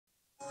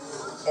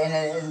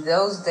And in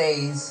those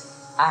days,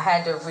 I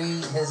had to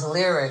read his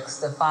lyrics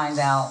to find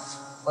out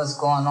what's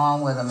going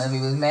on with him. If he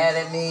was mad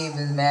at me, if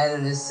he was mad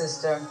at his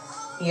sister,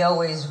 he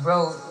always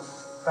wrote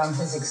from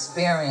his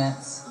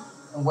experience,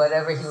 and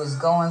whatever he was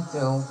going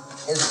through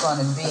is going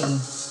to be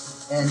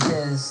in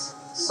his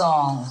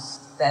songs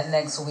that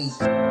next week.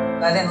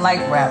 I didn't like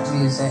rap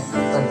music,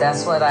 but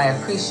that's what I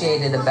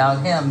appreciated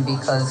about him,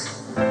 because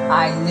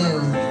I knew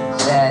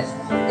that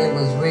it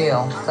was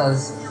real,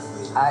 because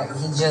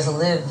he just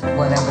lived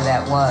whatever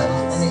that was.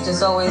 And he's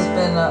just always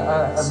been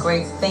a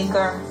great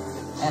thinker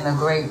and a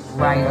great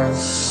writer,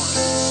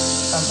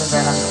 something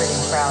that I'm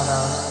pretty proud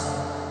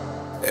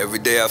of. Every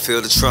day I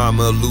feel the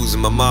trauma of losing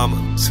my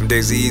mama. Some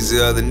days are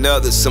easier than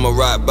others, some are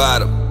rock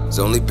bottom. It's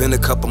only been a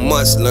couple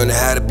months learning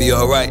how to be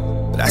alright,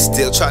 but I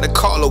still try to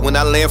call her when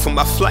I land from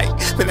my flight.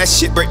 Man, that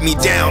shit break me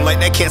down like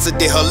that cancer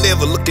did her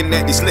liver. Looking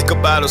at these liquor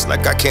bottles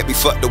like I can't be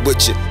fucked up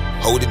with you.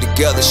 Hold it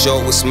together, show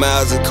it with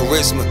smiles and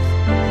charisma,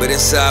 but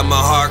inside my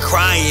heart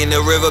crying, a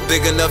river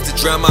big enough to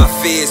drown my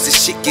fears.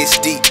 This shit gets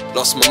deep.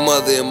 Lost my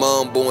mother and my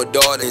unborn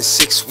daughter in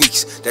 6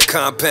 weeks. That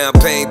compound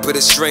pain put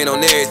a strain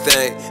on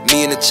everything.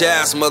 Me and the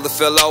child's mother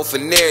fell off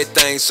and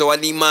everything, so I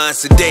need mine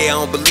today. I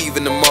don't believe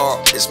in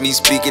tomorrow. It's me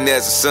speaking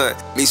as a son,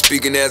 me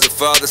speaking as a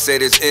father. Say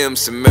there's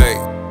M's to me.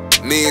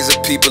 Millions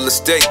of people at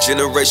stake,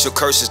 generational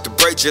curses to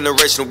break,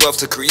 generational wealth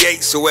to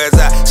create. So as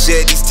I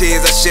shed these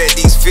tears, I shed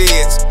these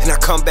fears, and I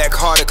come back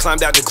harder,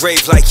 climbed out the grave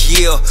like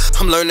yeah.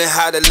 I'm learning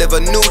how to live a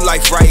new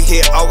life right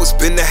here. Always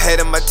been ahead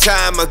of my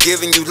time, I'm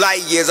giving you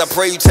light years. I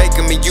pray you take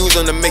them and use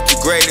them to make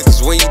you greater, cause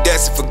when you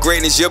destined for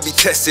greatness, you'll be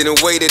tested and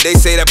weighted. They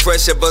say that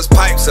pressure bust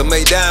pipes, I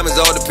made diamonds,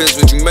 all depends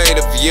what you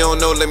made of. If you don't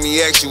know, let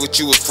me ask you what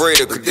you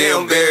afraid of. Cause they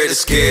don't bury the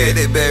scared,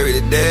 they bury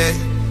the dead.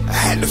 I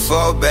had to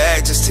fall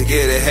back just to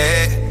get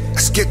ahead. I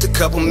skipped a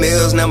couple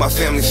meals, now my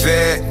family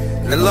fed.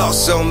 And I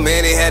lost so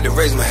many, had to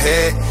raise my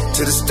head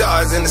to the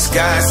stars in the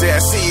sky. Say I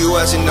see you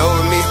watching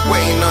over me,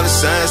 waiting on the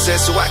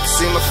sunset, so I can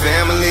see my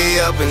family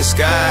up in the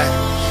sky.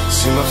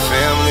 See my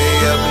family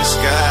up in the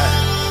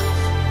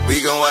sky.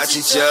 We gon' watch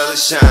each other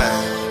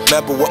shine.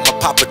 Remember what my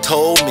papa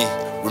told me,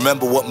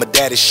 remember what my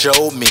daddy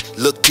showed me.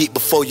 Look deep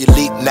before you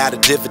leap, now the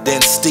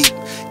dividend's steep.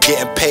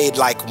 Getting paid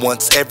like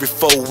once every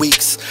 4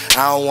 weeks.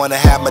 I don't wanna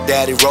have my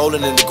daddy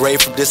rolling in the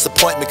grave from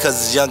disappointment, cause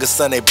his youngest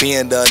son ain't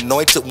being the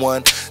anointed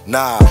one.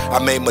 Nah,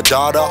 I made my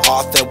daughter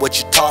author, and what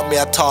you taught me,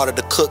 I taught her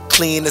to cook,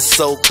 clean, and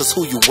sew. Cause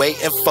who you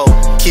waiting for?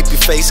 Keep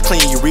your face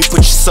clean, you reap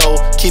what you sow.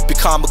 Keep your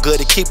karma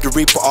good and keep the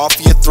reaper off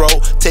of your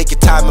throat. Take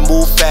your time and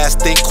move fast,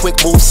 think quick,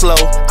 move slow.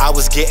 I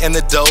was getting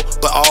the dough,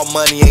 but all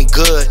money ain't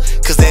good,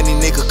 cause any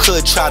nigga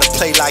could try to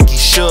play like he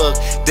should.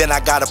 Then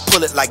I gotta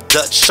pull it like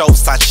Dutch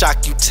Schultz. I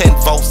shock you 10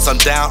 volts, I'm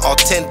down on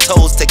 10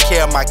 toes, take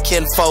care of my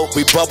kinfolk.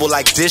 We bubble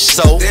like dish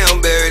soap. They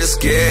don't bury the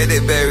scared, they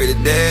bury the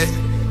dead.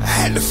 I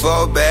had to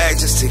fall back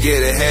just to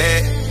get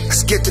ahead. I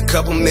skipped a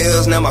couple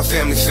meals, now my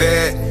family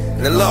fed.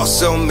 And I lost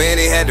so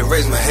many, had to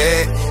raise my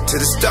head to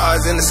the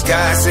stars in the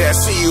sky. Say I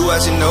see you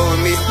watching over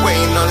me,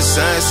 waiting on the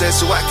sunset,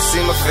 so I can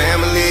see my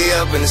family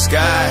up in the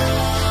sky.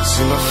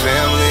 See my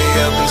family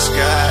up in the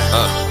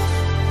sky.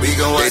 We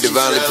gon' watch. They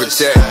divinely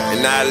protect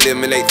and not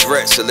eliminate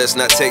threats, so let's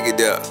not take it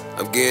there.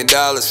 I'm getting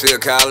dollars, Phil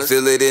Collins,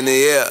 feel it in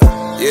the air.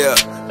 Yeah,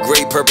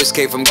 great purpose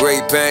came from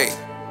great pain.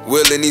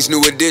 Willing these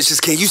new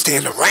additions, can you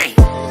stand the rain?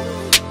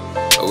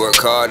 I work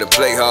hard and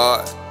play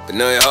hard, but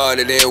nothing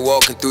harder than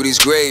walking through these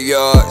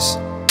graveyards.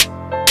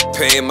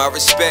 Paying my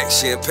respect,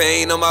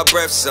 champagne on my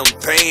breath, some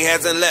pain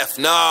hasn't left,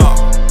 nah.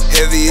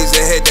 Heavy is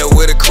the head that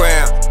with a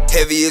crown,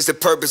 heavy is the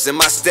purpose in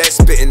my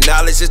stats, spitting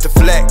knowledge is the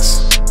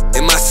flex.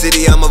 In my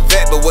city, I'm a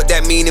vet, but what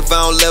that mean if I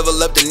don't level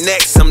up the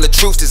next? I'm the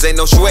truth, this ain't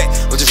no sweat,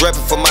 I'm just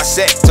rapping for my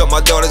set. Taught my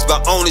daughters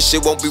about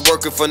ownership, won't be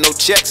working for no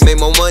checks. Made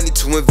more money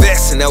to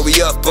invest, and now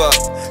we up.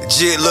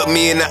 Jit looked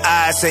me in the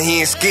eye, said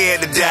he ain't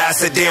scared to die. I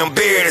said they don't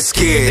bury the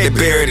scared, they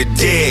bury the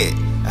dead.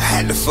 I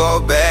had to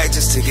fall back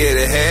just to get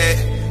ahead.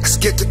 I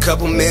skipped a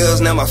couple meals,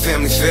 now my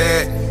family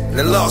fed. And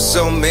I lost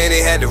so many,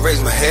 had to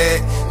raise my head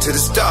to the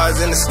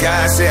stars in the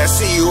sky. Say I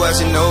see you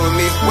watching over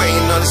me,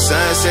 waiting on the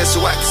sunset, so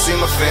I can see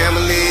my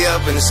family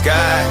up in the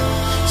sky.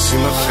 See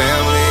my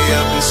family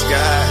up in the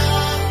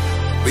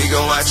sky. We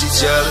gon' watch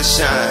each other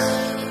shine.